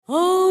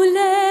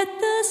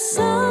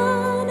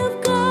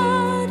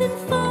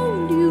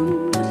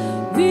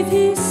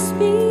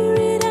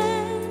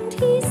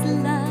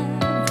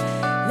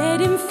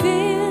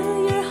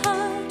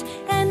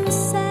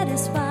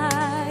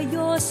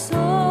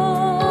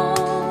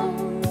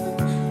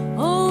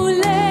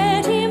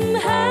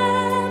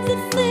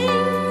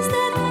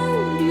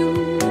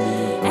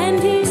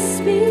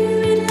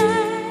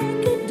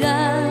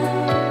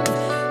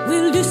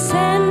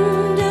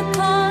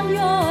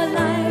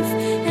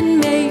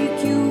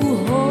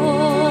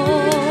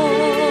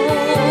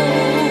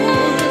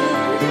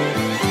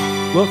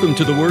Welcome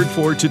to the Word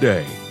for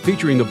Today,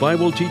 featuring the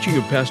Bible teaching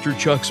of Pastor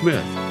Chuck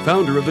Smith,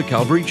 founder of the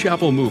Calvary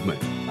Chapel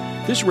Movement.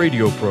 This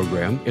radio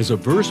program is a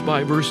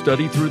verse-by-verse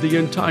study through the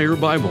entire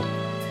Bible.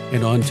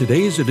 And on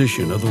today's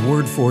edition of the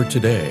Word for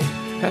Today,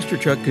 Pastor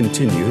Chuck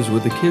continues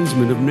with the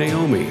Kinsman of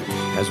Naomi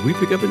as we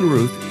pick up in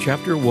Ruth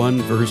chapter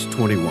 1, verse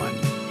 21.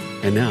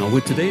 And now,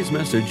 with today's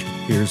message,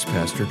 here's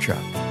Pastor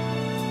Chuck.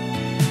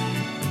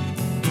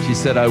 She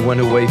said, I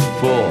went away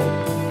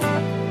full,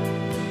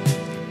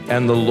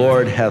 and the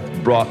Lord hath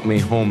brought me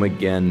home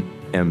again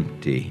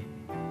empty.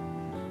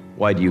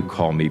 Why do you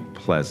call me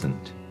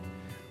pleasant?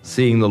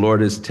 Seeing the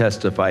Lord has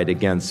testified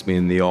against me,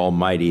 and the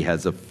Almighty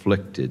has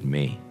afflicted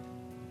me.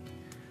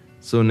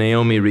 So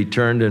Naomi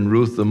returned, and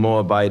Ruth the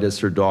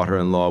Moabitess, her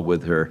daughter-in-law,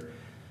 with her.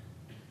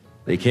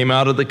 They came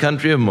out of the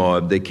country of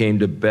Moab. They came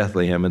to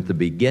Bethlehem at the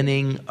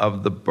beginning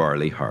of the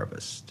barley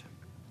harvest.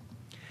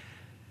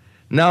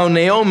 Now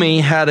Naomi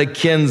had a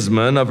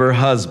kinsman of her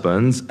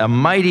husband's, a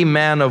mighty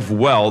man of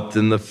wealth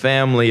in the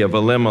family of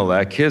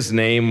Elimelech. His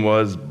name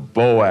was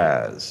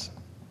Boaz.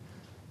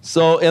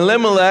 So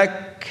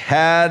Elimelech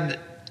had,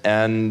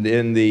 and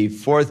in the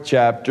 4th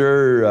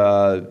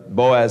chapter,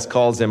 Boaz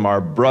calls him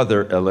our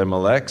brother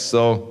Elimelech.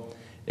 So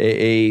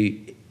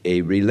a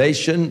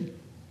relation,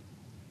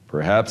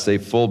 perhaps a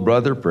full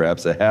brother,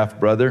 perhaps a half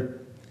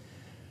brother,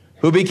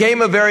 who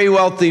became a very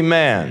wealthy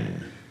man.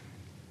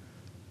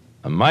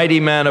 A mighty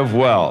man of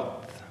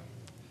wealth.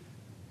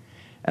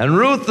 And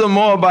Ruth the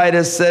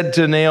Moabitess said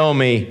to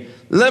Naomi,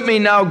 let me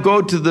now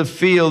go to the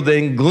field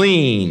and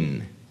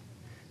glean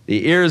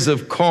the ears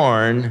of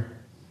corn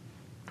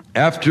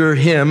after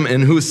him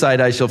in whose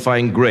sight I shall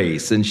find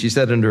grace. And she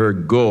said unto her,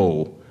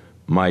 go,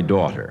 my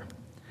daughter.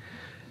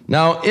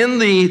 Now in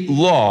the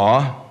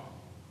law,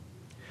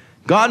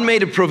 God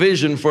made a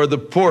provision for the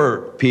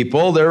poor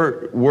people.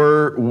 There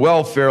were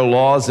welfare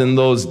laws in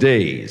those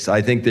days.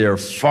 I think they are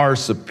far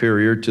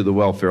superior to the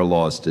welfare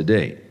laws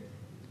today.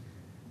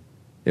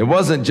 It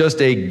wasn't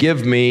just a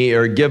give me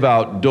or give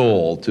out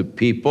dole to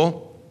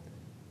people.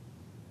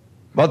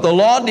 But the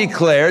law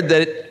declared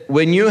that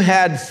when you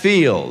had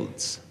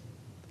fields,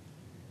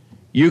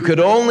 you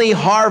could only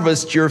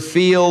harvest your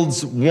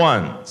fields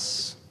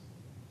once.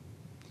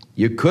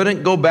 You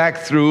couldn't go back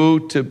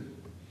through to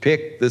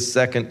pick the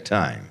second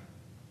time.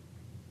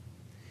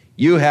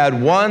 You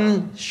had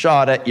one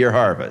shot at your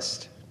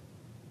harvest.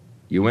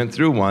 You went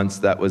through once,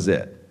 that was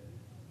it.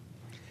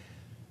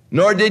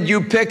 Nor did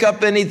you pick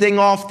up anything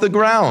off the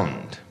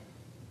ground,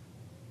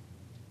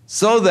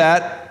 so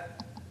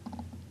that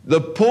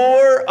the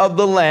poor of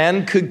the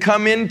land could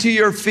come into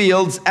your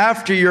fields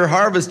after your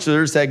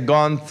harvesters had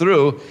gone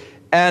through,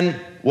 and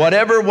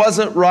whatever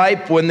wasn't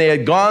ripe when they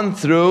had gone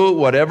through,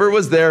 whatever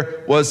was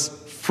there, was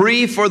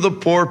free for the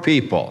poor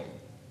people.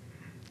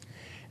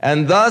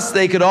 And thus,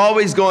 they could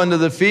always go into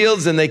the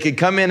fields, and they could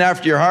come in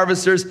after your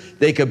harvesters.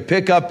 They could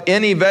pick up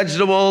any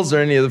vegetables or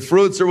any of the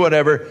fruits or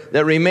whatever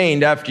that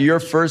remained after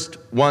your first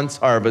once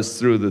harvest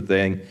through the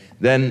thing.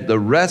 Then the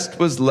rest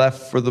was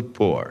left for the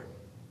poor.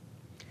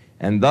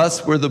 And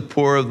thus were the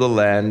poor of the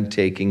land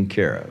taken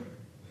care of.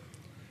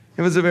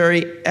 It was a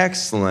very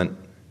excellent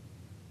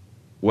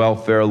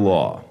welfare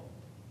law.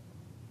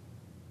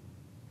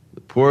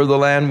 The poor of the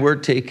land were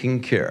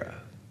taken care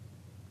of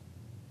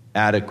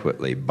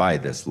adequately by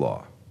this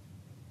law.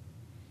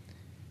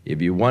 If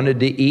you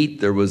wanted to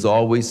eat, there was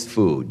always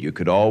food. You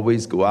could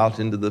always go out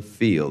into the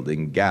field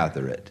and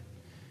gather it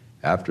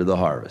after the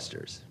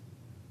harvesters.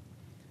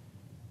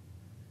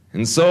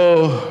 And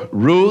so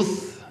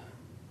Ruth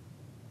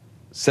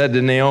said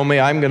to Naomi,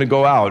 I'm going to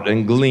go out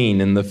and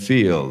glean in the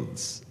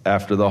fields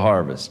after the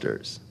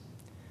harvesters.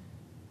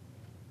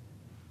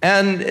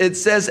 And it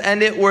says,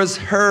 and it was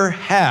her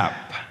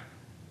hap.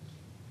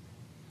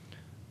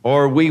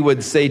 Or we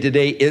would say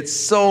today, it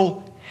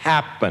so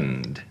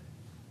happened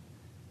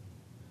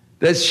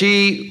that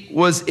she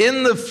was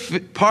in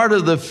the part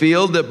of the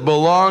field that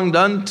belonged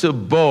unto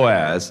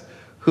Boaz,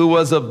 who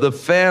was of the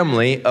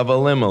family of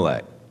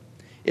Elimelech.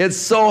 It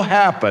so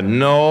happened.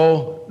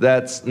 No,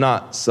 that's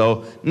not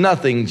so.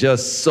 Nothing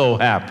just so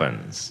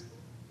happens.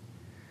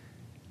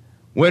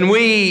 When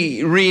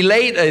we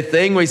relate a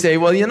thing, we say,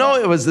 well,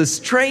 it was the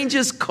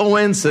strangest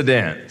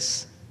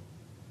coincidence.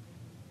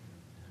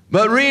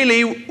 But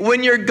really,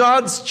 when you're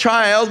God's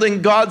child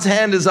and God's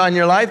hand is on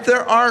your life,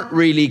 there aren't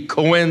really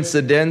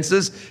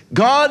coincidences.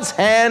 God's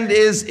hand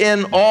is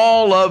in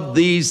all of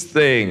these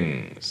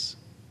things.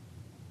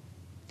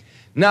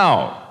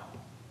 Now,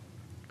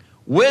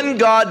 when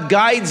God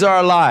guides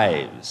our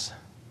lives,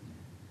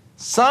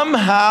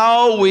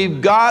 somehow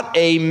we've got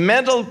a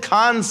mental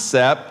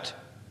concept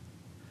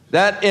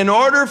that in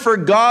order for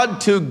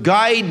God to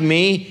guide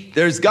me,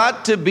 there's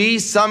got to be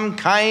some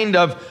kind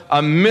of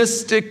a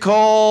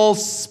mystical,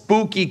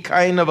 spooky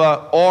kind of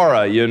a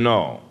aura,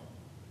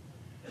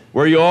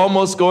 where you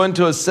almost go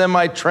into a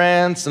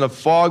semi-trance and a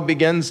fog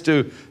begins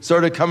to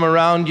sort of come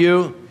around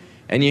you,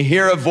 and you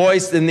hear a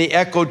voice in the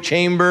echo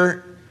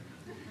chamber,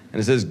 and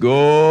it says,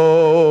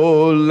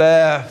 go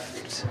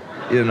left,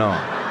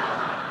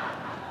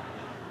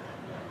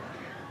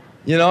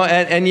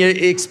 And you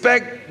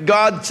expect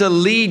God to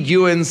lead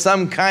you in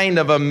some kind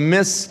of a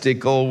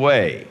mystical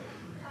way.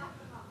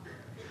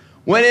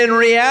 When in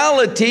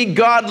reality,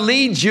 God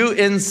leads you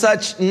in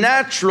such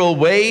natural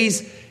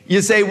ways.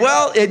 You say,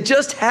 well, it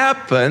just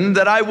happened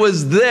that I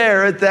was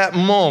there at that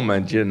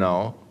moment,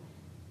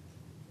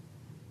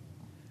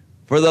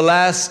 For the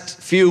last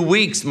few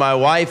weeks, my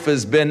wife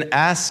has been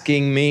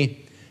asking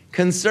me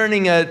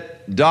concerning a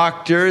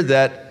doctor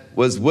that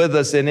was with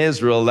us in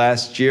Israel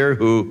last year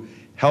who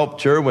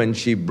helped her when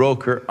she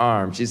broke her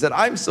arm. She said,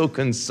 I'm so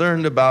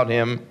concerned about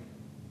him.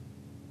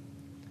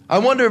 I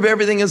wonder if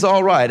everything is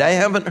all right. I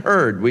haven't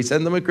heard. We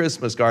send them a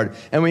Christmas card,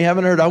 and we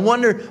haven't heard. I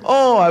wonder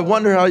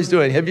how he's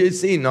doing. Have you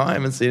seen? No, I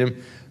haven't seen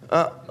him.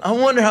 I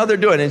wonder how they're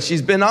doing. And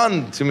she's been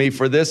on to me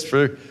for this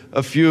for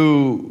a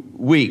few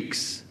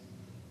weeks.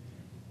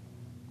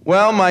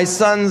 Well, my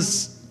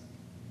son's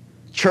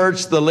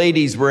church, the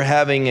ladies were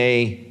having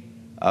a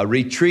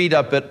retreat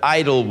up at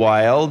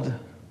Idlewild.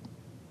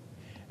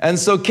 And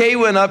so Kay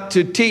went up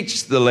to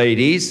teach the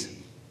ladies.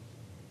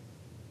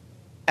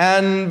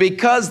 And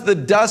because the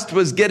dust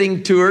was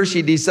getting to her,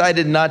 she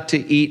decided not to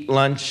eat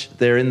lunch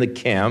there in the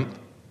camp,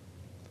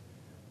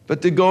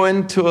 but to go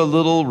into a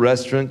little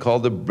restaurant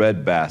called the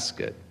Bread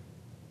Basket.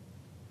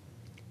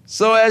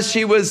 So as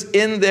she was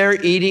in there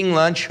eating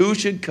lunch, who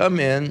should come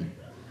in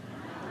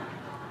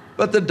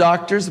but the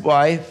doctor's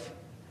wife,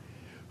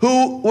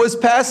 who was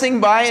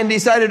passing by and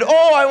decided,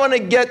 I want to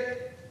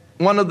get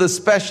one of the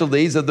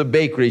specialties of the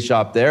bakery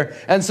shop there.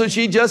 And so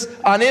she just,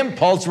 on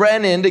impulse,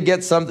 ran in to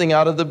get something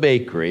out of the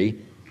bakery.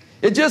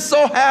 It just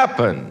so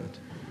happened.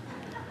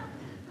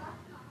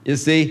 You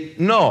see,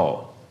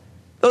 no,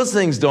 those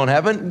things don't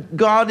happen.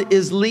 God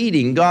is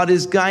leading, God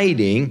is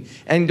guiding,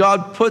 and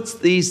God puts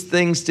these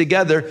things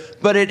together,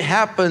 but it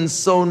happens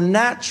so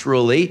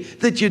naturally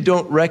that you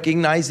don't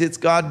recognize it's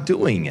God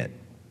doing it.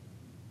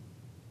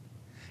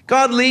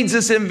 God leads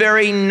us in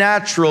very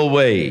natural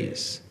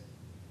ways.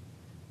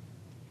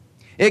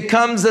 It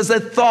comes as a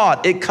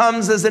thought, it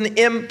comes as an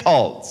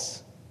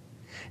impulse.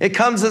 It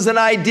comes as an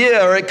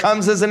idea, or it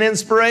comes as an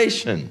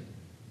inspiration.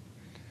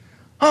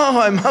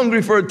 I'm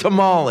hungry for a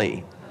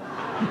tamale.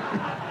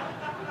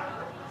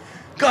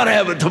 Gotta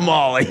have a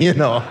tamale,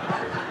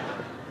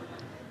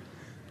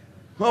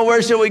 Well,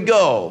 where shall we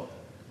go?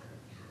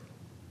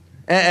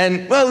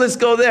 And let's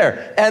go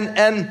there.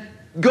 And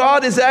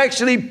God is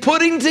actually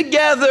putting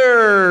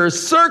together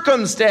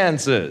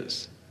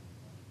circumstances.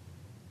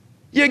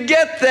 You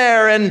get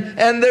there,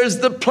 and there's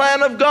the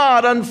plan of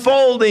God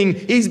unfolding.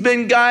 He's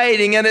been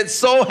guiding, and it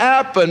so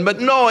happened. But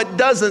no, it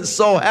doesn't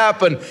so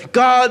happen.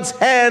 God's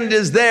hand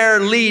is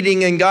there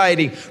leading and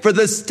guiding. For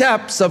the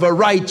steps of a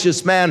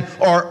righteous man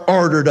are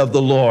ordered of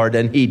the Lord,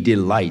 and he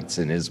delights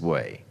in his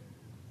way.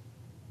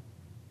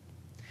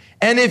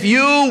 And if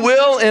you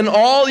will, in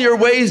all your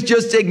ways,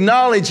 just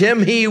acknowledge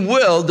him, he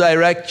will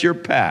direct your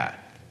path.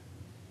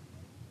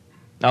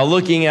 Now,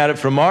 looking at it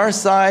from our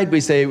side, we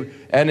say,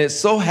 and it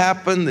so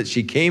happened that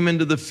she came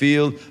into the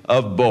field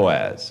of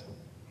Boaz.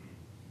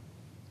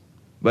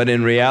 But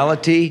in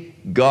reality,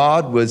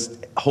 God was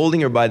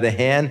holding her by the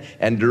hand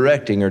and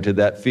directing her to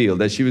that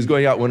field. As she was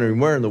going out wondering,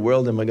 where in the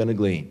world am I going to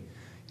glean?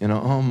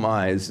 Oh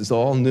my, this is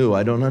all new.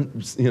 I don't,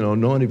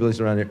 know any place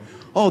around here.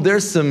 Oh,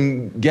 there's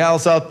some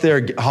gals out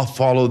there. I'll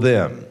follow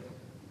them.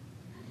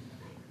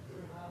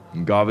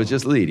 And God was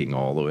just leading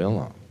all the way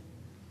along.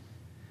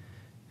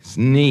 It's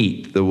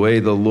neat the way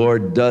the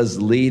Lord does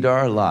lead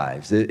our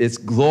lives. It's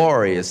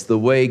glorious the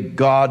way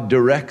God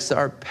directs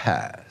our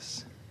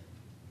paths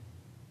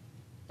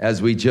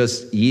as we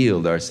just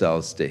yield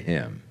ourselves to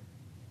him.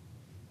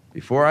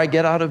 Before I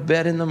get out of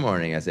bed in the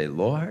morning, I say,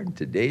 Lord,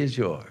 today is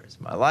yours.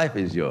 My life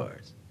is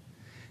yours.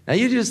 Now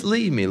you just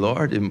lead me,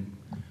 Lord, in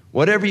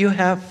whatever you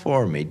have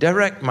for me.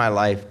 Direct my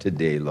life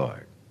today,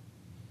 Lord.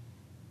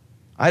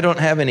 I don't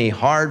have any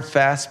hard,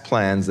 fast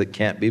plans that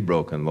can't be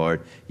broken,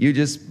 Lord. You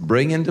just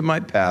bring into my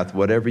path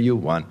whatever you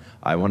want.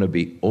 I want to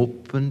be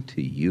open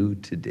to you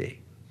today.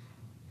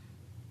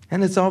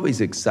 And it's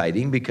always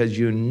exciting because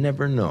you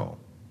never know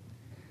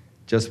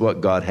just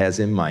what God has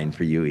in mind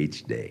for you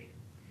each day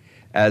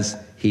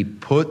as he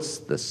puts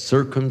the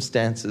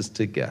circumstances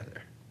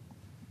together.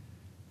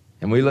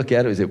 And we look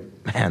at it and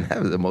say, man,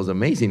 that was the most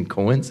amazing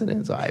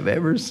coincidence I've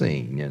ever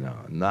seen.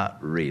 Not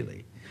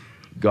really.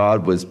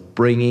 God was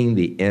bringing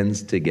the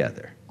ends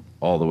together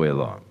all the way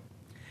along.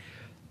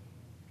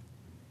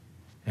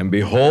 And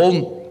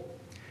behold,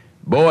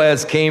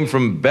 Boaz came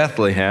from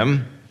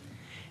Bethlehem,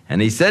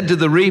 and he said to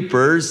the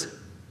reapers,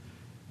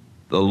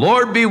 the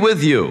Lord be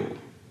with you.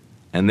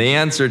 And they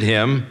answered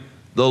him,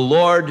 the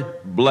Lord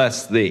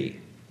bless thee.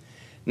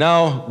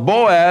 Now,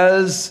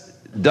 Boaz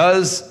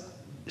does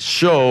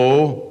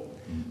show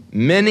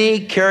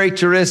many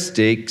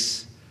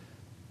characteristics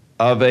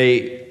of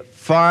a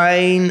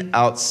fine,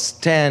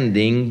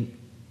 outstanding,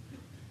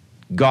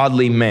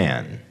 godly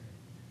man.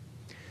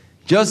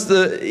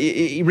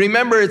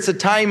 Remember, it's a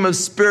time of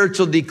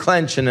spiritual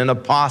declension and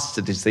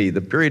apostasy,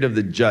 the period of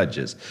the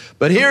judges.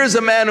 But here's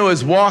a man who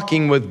is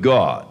walking with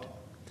God,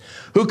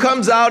 who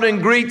comes out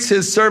and greets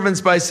his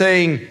servants by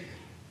saying,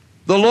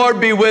 The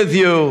Lord be with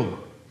you.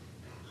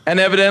 And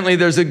evidently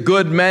there's a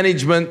good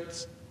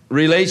management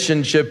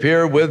relationship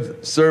here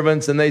with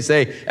servants, and they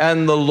say,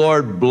 and the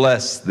Lord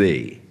bless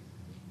thee.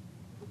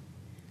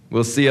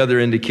 We'll see other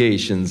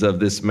indications of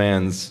this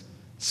man's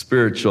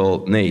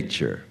spiritual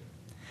nature.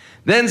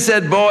 Then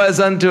said Boaz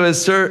unto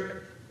his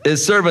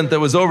servant that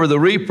was over the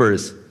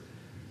reapers,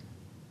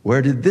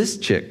 where did this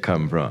chick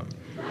come from?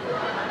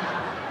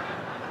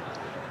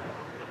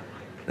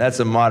 That's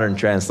a modern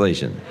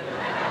translation.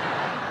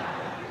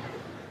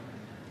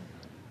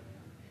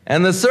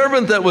 And the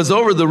servant that was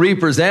over the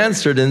reapers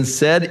answered and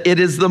said, it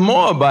is the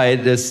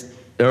Moabitish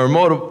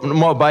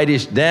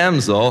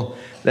damsel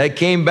that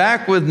came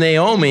back with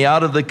Naomi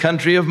out of the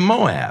country of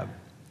Moab.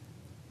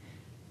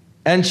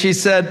 And she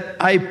said,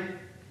 I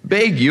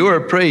beg you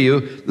or pray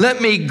you,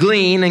 let me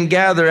glean and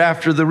gather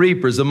after the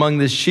reapers among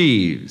the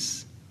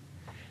sheaves.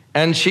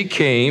 And she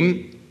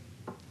came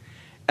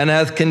and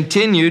hath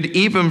continued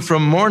even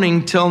from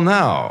morning till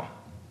now.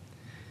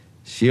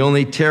 She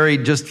only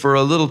tarried just for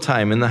a little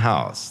time in the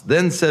house.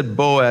 Then said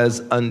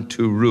Boaz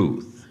unto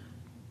Ruth,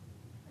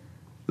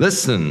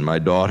 listen, my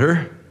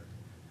daughter,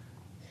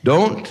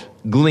 don't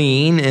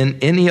glean in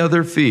any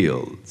other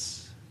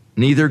fields,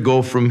 neither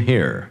go from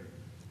here.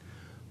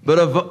 But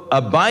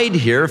abide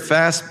here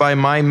fast by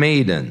my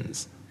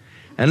maidens,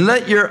 and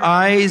let your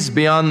eyes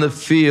be on the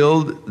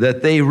field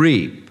that they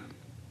reap,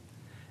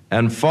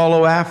 and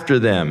follow after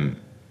them.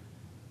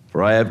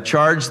 For I have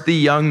charged the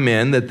young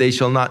men that they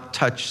shall not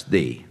touch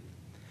thee.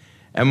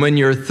 And when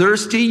you're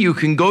thirsty, you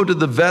can go to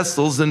the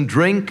vessels and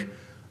drink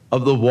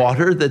of the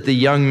water that the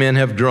young men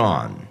have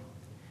drawn.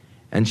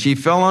 And she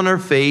fell on her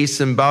face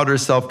and bowed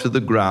herself to the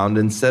ground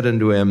and said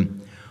unto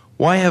him,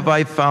 why have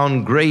I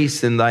found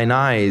grace in thine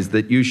eyes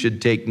that you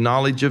should take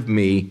knowledge of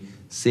me,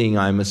 seeing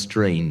I am a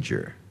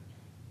stranger?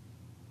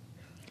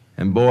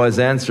 And Boaz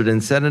answered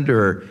and said unto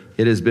her,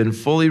 it has been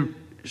fully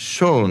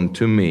shown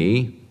to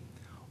me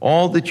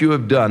all that you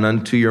have done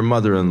unto your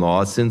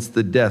mother-in-law since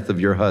the death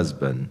of your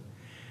husband,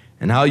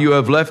 and how you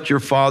have left your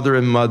father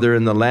and mother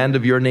in the land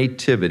of your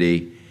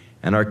nativity,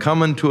 and are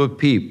come unto a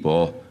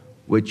people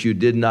which you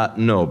did not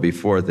know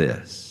before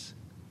this.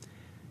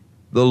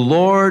 The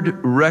Lord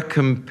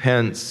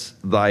recompense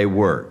thy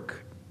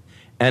work,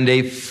 and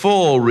a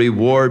full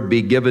reward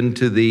be given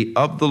to thee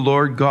of the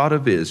Lord God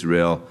of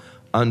Israel,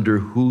 under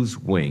whose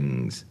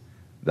wings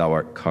thou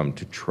art come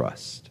to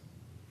trust.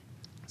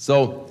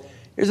 So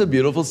here's a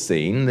beautiful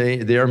scene.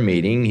 They are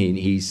meeting.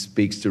 He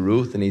speaks to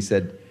Ruth, and he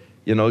said,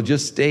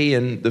 just stay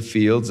in the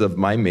fields of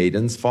my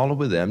maidens, follow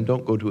with them,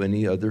 don't go to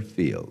any other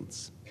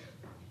fields.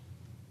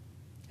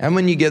 And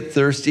when you get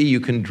thirsty,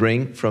 you can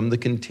drink from the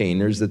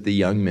containers that the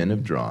young men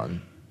have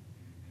drawn.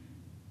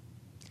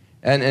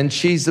 And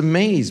she's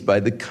amazed by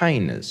the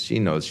kindness. She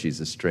knows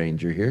she's a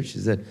stranger here. She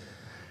said,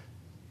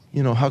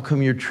 how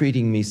come you're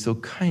treating me so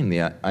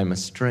kindly? I'm a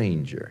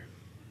stranger.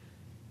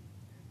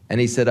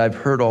 And he said, I've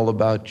heard all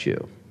about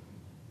you.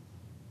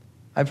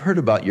 I've heard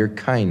about your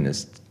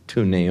kindness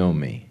to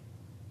Naomi.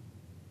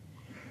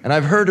 And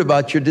I've heard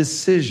about your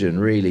decision,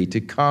 really, to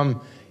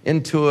come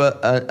into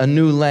a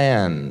new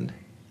land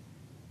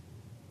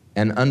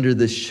and under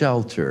the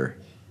shelter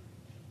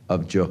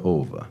of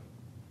Jehovah.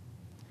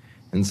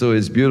 And so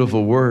his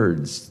beautiful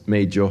words,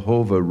 may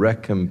Jehovah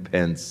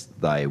recompense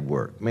thy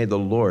work. May the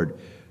Lord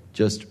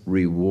just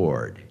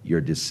reward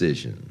your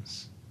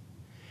decisions.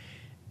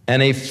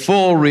 And a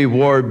full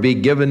reward be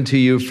given to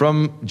you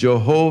from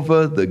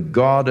Jehovah, the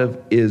God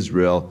of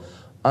Israel,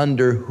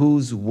 under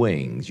whose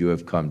wings you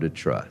have come to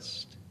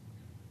trust.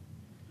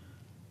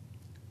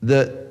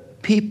 The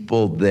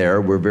people there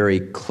were very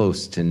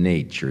close to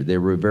nature. They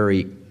were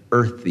very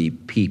earthy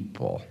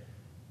people.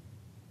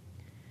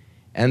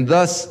 And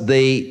thus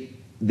they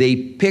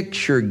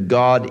pictured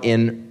God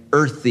in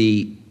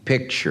earthy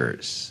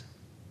pictures.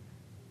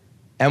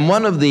 And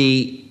one of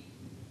the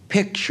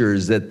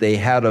pictures that they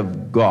had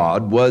of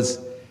God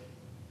was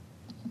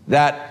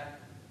that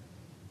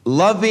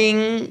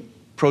loving,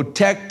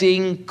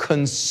 protecting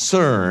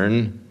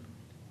concern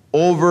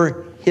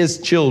over his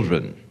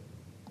children.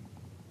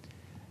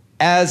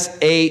 As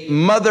a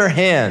mother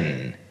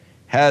hen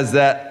has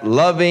that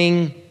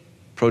loving,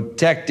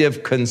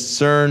 protective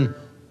concern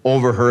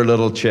over her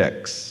little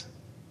chicks.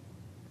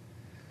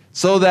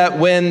 So that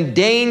when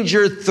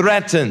danger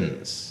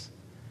threatens,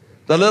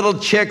 the little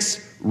chicks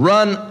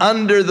run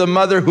under the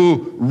mother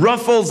who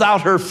ruffles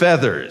out her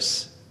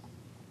feathers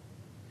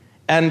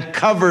and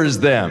covers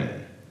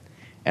them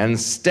and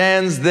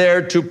stands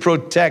there to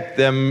protect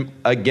them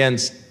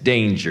against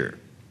danger.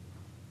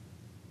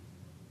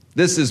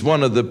 This is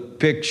one of the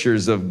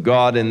pictures of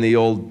God in the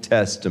Old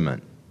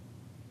Testament.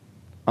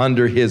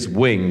 Under his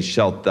wings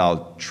shalt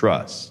thou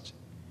trust.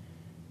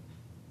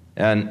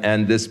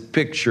 And this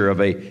picture of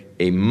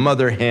a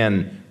mother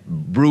hen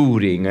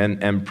brooding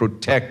and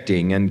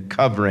protecting and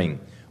covering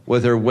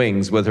with her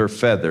wings, with her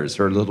feathers,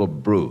 her little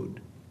brood.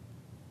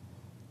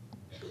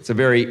 It's a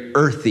very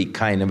earthy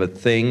kind of a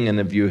thing, and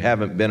if you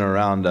haven't been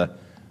around a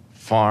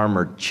farm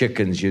or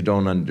chickens, you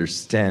don't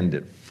understand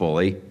it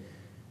fully.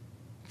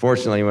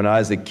 Fortunately, when I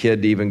was a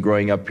kid, even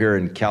growing up here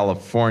in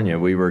California,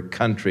 we were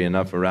country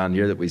enough around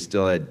here that we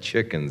still had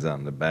chickens out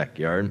in the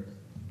backyard.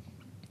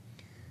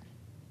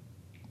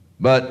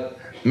 But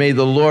may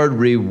the Lord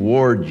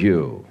reward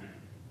you,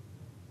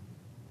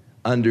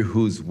 under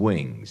whose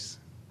wings,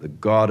 the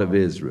God of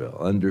Israel,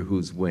 under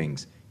whose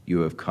wings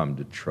you have come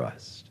to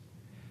trust.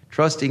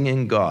 Trusting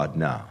in God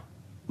now,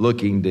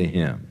 looking to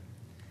Him.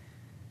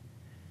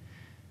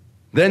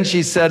 Then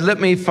she said,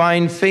 "Let me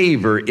find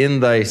favor in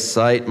thy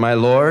sight, my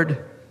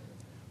Lord,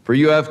 for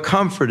you have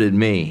comforted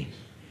me,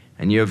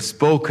 and you have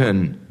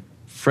spoken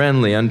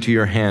friendly unto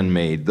your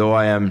handmaid, though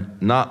I am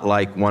not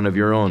like one of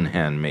your own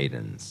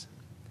handmaidens."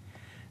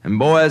 And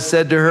Boaz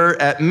said to her,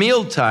 "At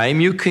mealtime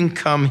you can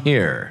come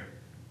here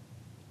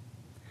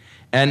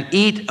and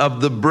eat of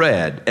the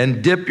bread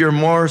and dip your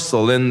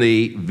morsel in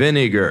the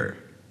vinegar."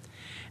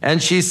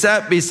 And she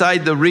sat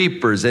beside the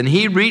reapers, and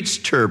he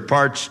reached her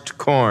parched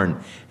corn,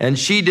 and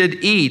she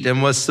did eat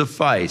and was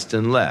sufficed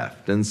and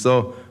left. And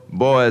so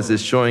Boaz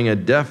is showing a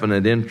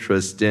definite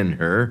interest in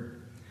her,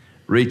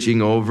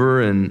 reaching over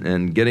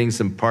and getting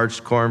some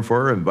parched corn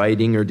for her,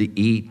 inviting her to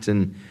eat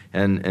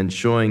and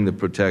showing the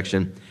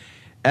protection.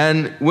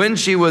 And when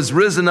she was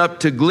risen up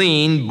to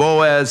glean,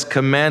 Boaz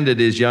commanded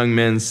his young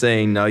men,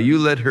 saying, "Now you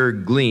let her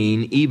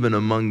glean even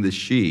among the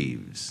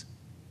sheaves.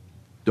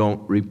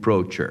 Don't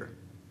reproach her."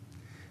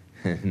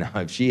 Now,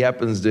 if she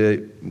happens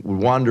to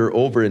wander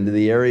over into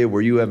the area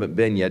where you haven't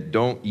been yet,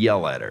 don't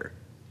yell at her.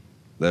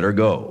 Let her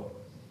go.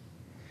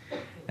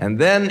 And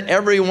then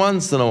every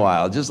once in a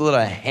while, just let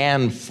a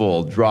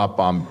handful drop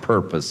on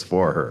purpose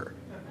for her.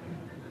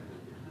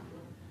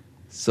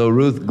 So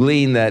Ruth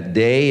gleaned that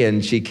day,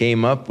 and she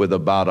came up with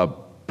about a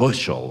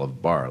bushel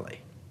of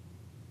barley.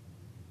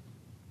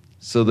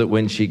 So that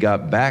when she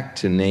got back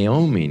to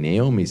Naomi,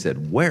 Naomi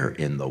said, "Where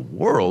in the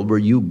world were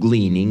you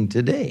gleaning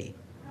today?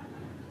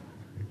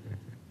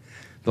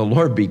 The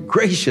Lord be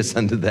gracious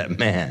unto that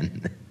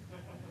man."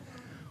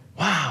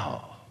 Wow.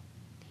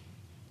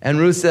 And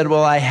Ruth said,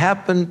 "Well, I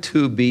happened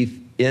to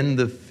be in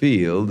the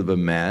field of a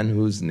man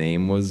whose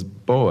name was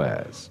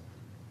Boaz."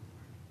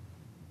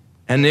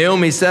 And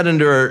Naomi said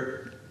unto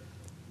her,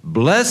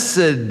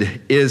 "Blessed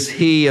is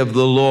he of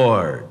the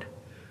Lord,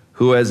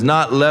 who has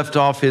not left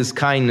off his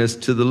kindness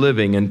to the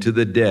living and to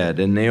the dead."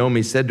 And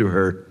Naomi said to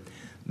her,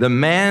 "The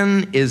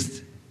man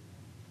is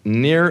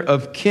near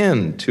of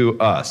kin to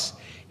us.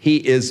 He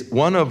is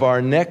one of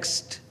our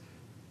next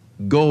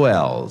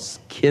Goels,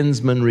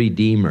 kinsman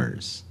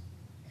redeemers."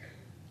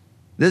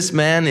 This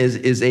man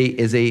is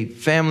a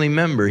family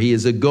member. He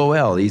is a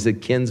Goel. He's a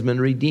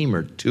kinsman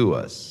redeemer to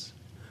us.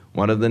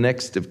 One of the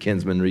next of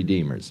kinsman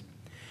redeemers.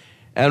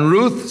 And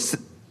Ruth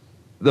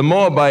the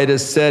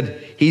Moabitess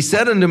said, "He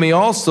said unto me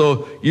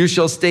also, you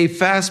shall stay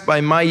fast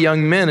by my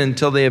young men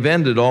until they have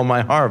ended all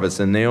my harvest."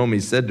 And Naomi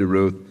said to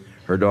Ruth,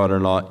 her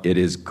daughter-in-law, "It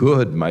is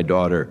good, my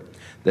daughter,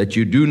 that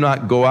you do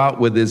not go out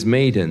with his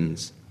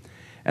maidens,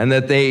 and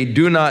that you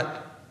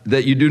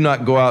do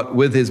not go out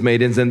with his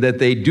maidens, and that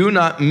they do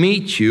not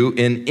meet you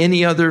in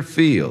any other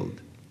field."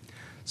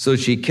 So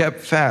she kept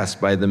fast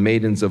by the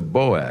maidens of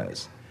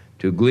Boaz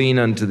to glean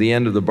unto the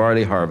end of the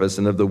barley harvest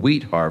and of the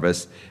wheat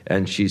harvest,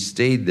 and she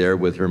stayed there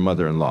with her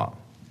mother-in-law.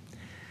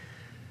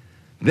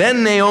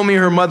 Then Naomi,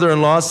 her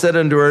mother-in-law, said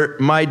unto her,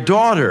 "My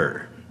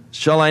daughter,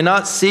 shall I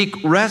not seek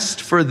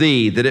rest for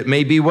thee, that it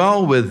may be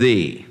well with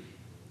thee?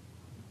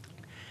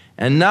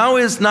 And now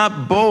is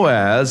not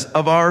Boaz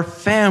of our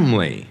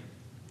family,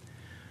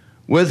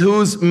 with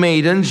whose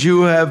maidens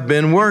you have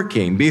been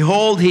working?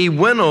 Behold, he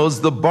winnows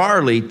the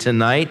barley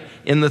tonight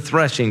in the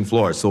threshing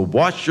floor." So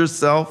wash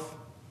yourself,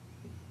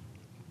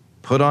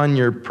 put on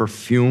your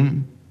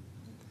perfume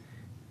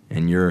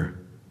and your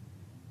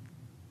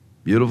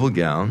beautiful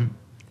gown,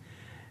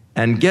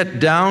 and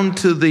get down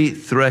to the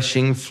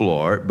threshing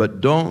floor,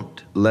 but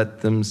don't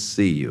let them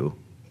see you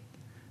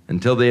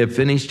until they have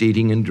finished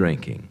eating and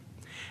drinking.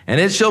 And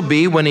it shall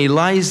be when he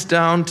lies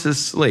down to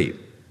sleep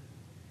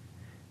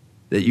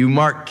that you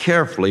mark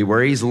carefully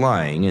where he's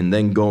lying, and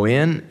then go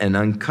in and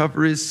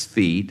uncover his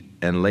feet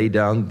and lay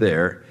down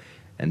there,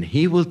 and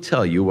he will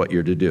tell you what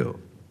you're to do.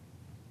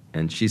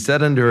 And she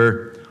said unto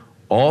her,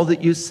 "All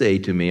that you say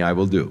to me I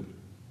will do."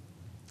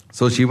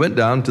 So she went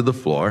down to the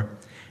floor,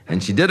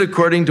 and she did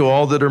according to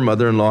all that her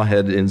mother-in-law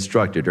had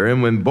instructed her.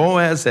 And when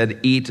Boaz had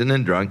eaten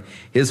and drunk,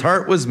 his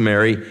heart was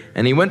merry,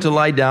 and he went to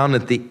lie down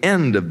at the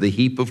end of the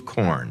heap of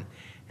corn.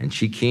 And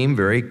she came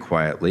very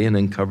quietly and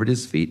uncovered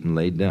his feet and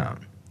laid down.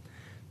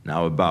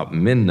 Now about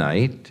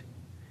midnight,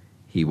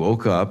 he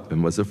woke up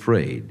and was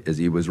afraid. As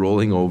he was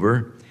rolling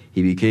over,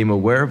 he became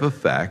aware of a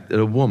fact that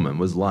a woman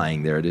was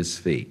lying there at his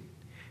feet.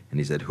 And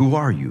he said, "Who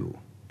are you?"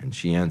 And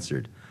she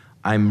answered,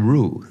 "I'm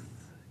Ruth,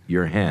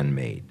 your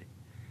handmaid.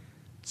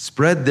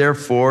 Spread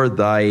therefore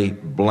thy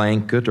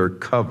blanket or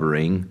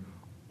covering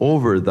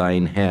over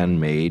thine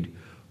handmaid,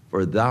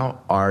 for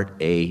thou art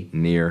a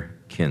near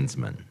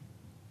kinsman."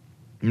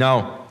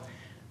 Now,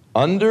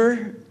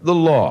 under the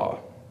law,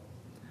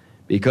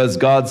 because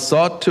God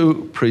sought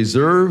to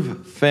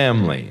preserve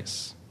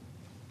families,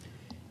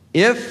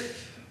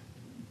 if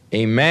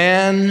a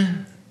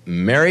man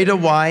married a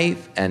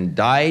wife and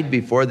died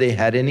before they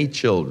had any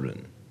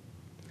children,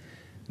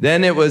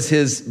 then it was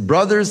his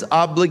brother's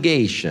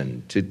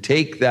obligation to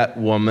take that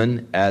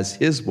woman as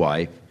his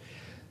wife,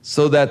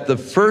 so that the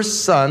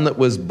first son that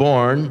was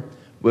born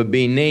would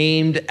be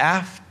named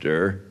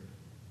after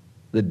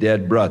the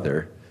dead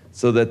brother,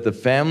 so that the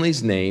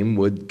family's name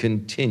would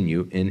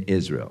continue in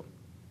Israel.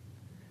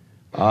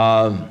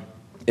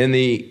 In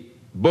the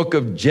book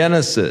of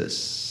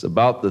Genesis,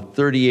 about the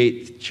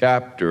 38th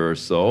chapter or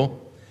so,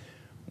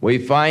 we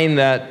find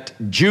that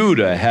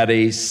Judah had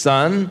a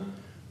son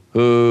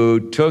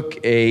who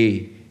took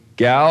a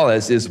gal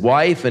as his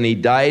wife, and he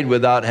died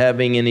without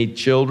having any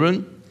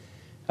children.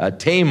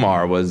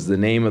 Tamar was the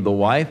name of the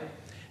wife.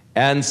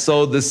 And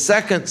so the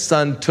second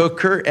son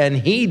took her, and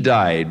he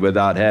died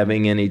without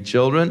having any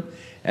children.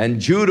 And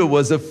Judah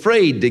was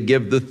afraid to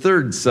give the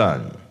third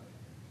son.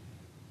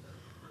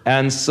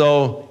 And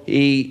so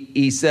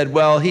he said,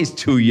 well, he's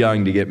too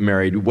young to get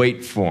married.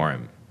 Wait for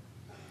him.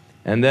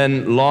 And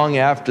then long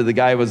after the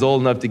guy was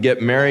old enough to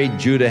get married,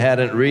 Judah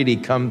hadn't really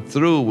come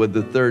through with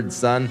the third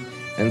son.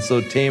 And so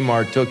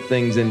Tamar took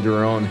things into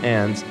her own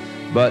hands.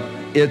 But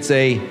it's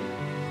a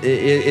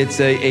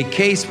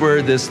case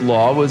where this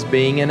law was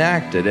being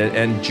enacted,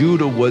 and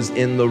Judah was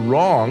in the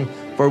wrong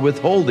for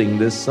withholding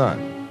this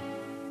son.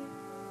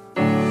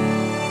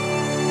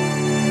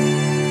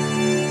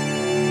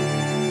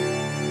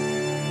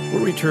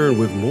 We'll return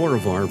with more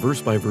of our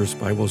verse-by-verse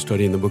Bible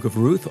study in the book of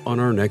Ruth on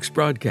our next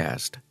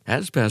broadcast,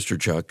 as Pastor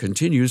Chuck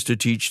continues to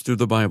teach through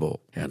the Bible,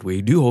 and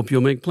we do hope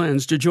you'll make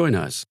plans to join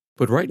us.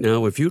 But right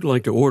now, if you'd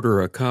like to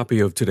order a copy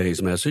of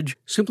today's message,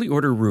 simply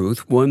order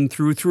Ruth 1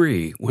 through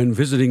 3 when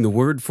visiting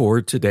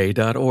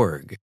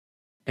thewordfortoday.org.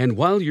 And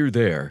while you're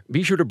there,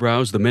 be sure to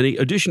browse the many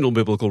additional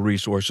biblical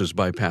resources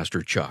by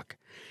Pastor Chuck.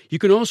 You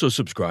can also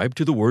subscribe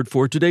to the Word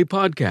for Today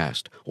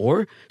podcast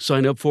or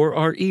sign up for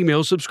our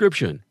email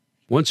subscription.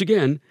 Once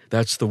again,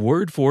 that's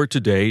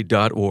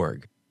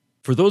thewordfortoday.org.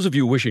 For those of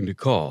you wishing to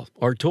call,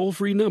 our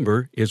toll-free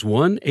number is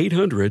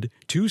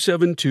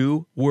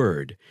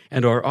 1-800-272-WORD,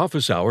 and our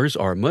office hours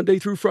are Monday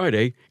through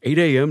Friday, 8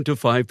 a.m. to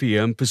 5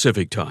 p.m.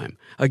 Pacific Time.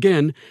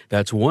 Again,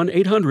 that's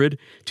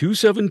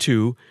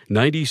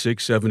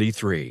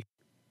 1-800-272-9673.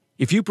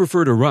 If you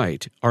prefer to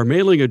write, our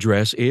mailing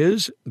address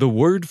is The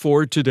Word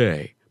for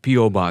Today,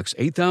 P.O. Box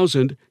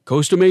 8000,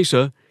 Costa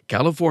Mesa,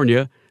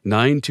 California,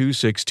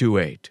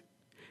 92628.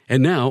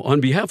 And now,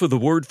 on behalf of the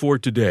Word for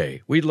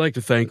Today, we'd like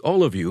to thank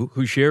all of you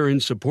who share in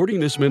supporting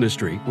this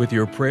ministry with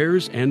your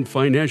prayers and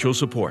financial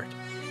support.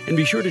 And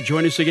be sure to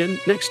join us again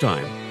next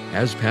time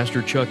as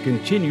Pastor Chuck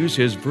continues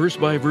his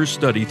verse-by-verse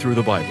study through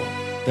the Bible.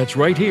 That's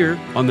right here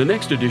on the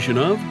next edition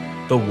of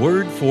The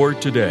Word for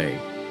Today.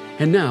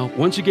 And now,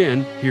 once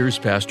again, here's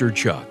Pastor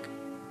Chuck.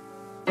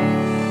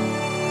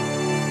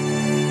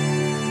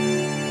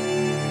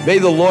 May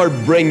the Lord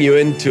bring you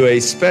into a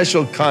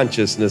special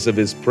consciousness of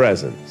His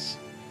presence,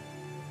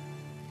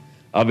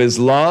 of His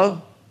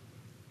love,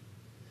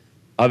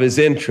 of His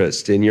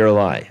interest in your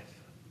life.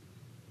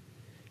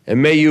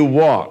 And may you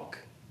walk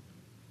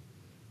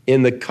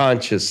in the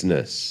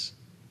consciousness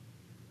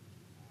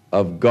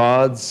of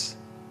God's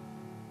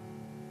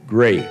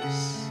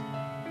grace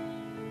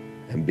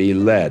and be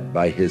led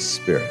by His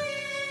Spirit.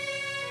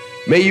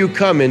 May you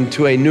come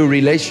into a new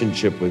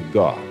relationship with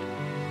God,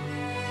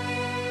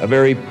 a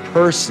very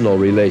personal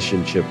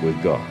relationship with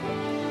God.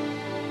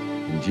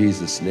 In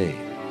Jesus' name.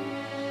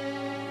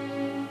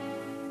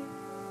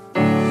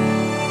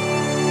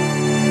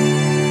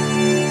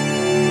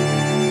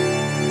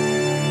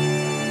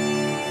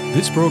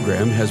 This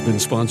program has been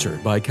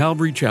sponsored by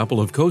Calvary Chapel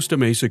of Costa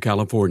Mesa,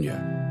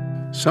 California.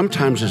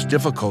 Sometimes it's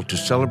difficult to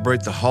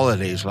celebrate the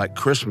holidays like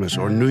Christmas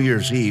or New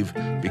Year's Eve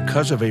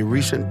because of a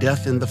recent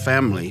death in the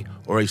family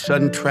or a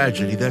sudden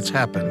tragedy that's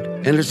happened.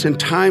 And it's in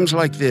times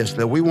like this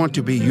that we want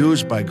to be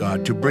used by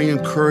God to bring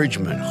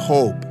encouragement,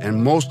 hope,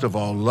 and most of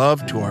all,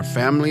 love to our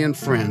family and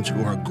friends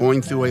who are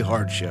going through a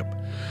hardship.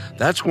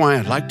 That's why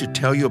I'd like to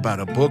tell you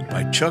about a book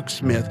by Chuck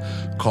Smith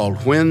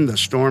called When the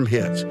Storm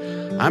Hits.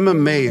 I'm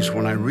amazed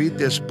when I read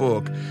this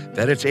book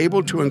that it's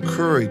able to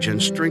encourage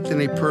and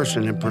strengthen a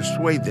person and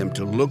persuade them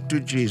to look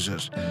to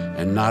Jesus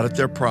and not at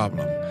their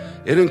problem.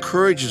 It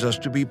encourages us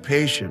to be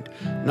patient,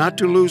 not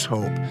to lose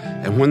hope,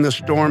 and when the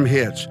storm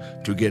hits,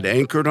 to get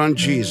anchored on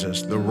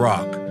Jesus, the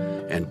rock,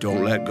 and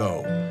don't let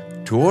go.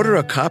 To order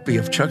a copy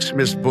of Chuck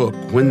Smith's book,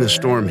 When the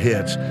Storm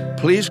Hits,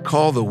 please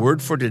call the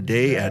Word for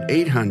Today at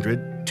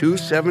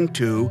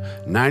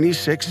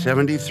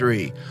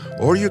 800-272-9673,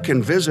 or you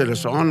can visit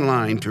us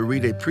online to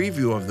read a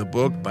preview of the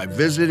book by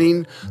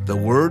visiting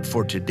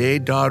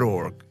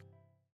thewordfortoday.org.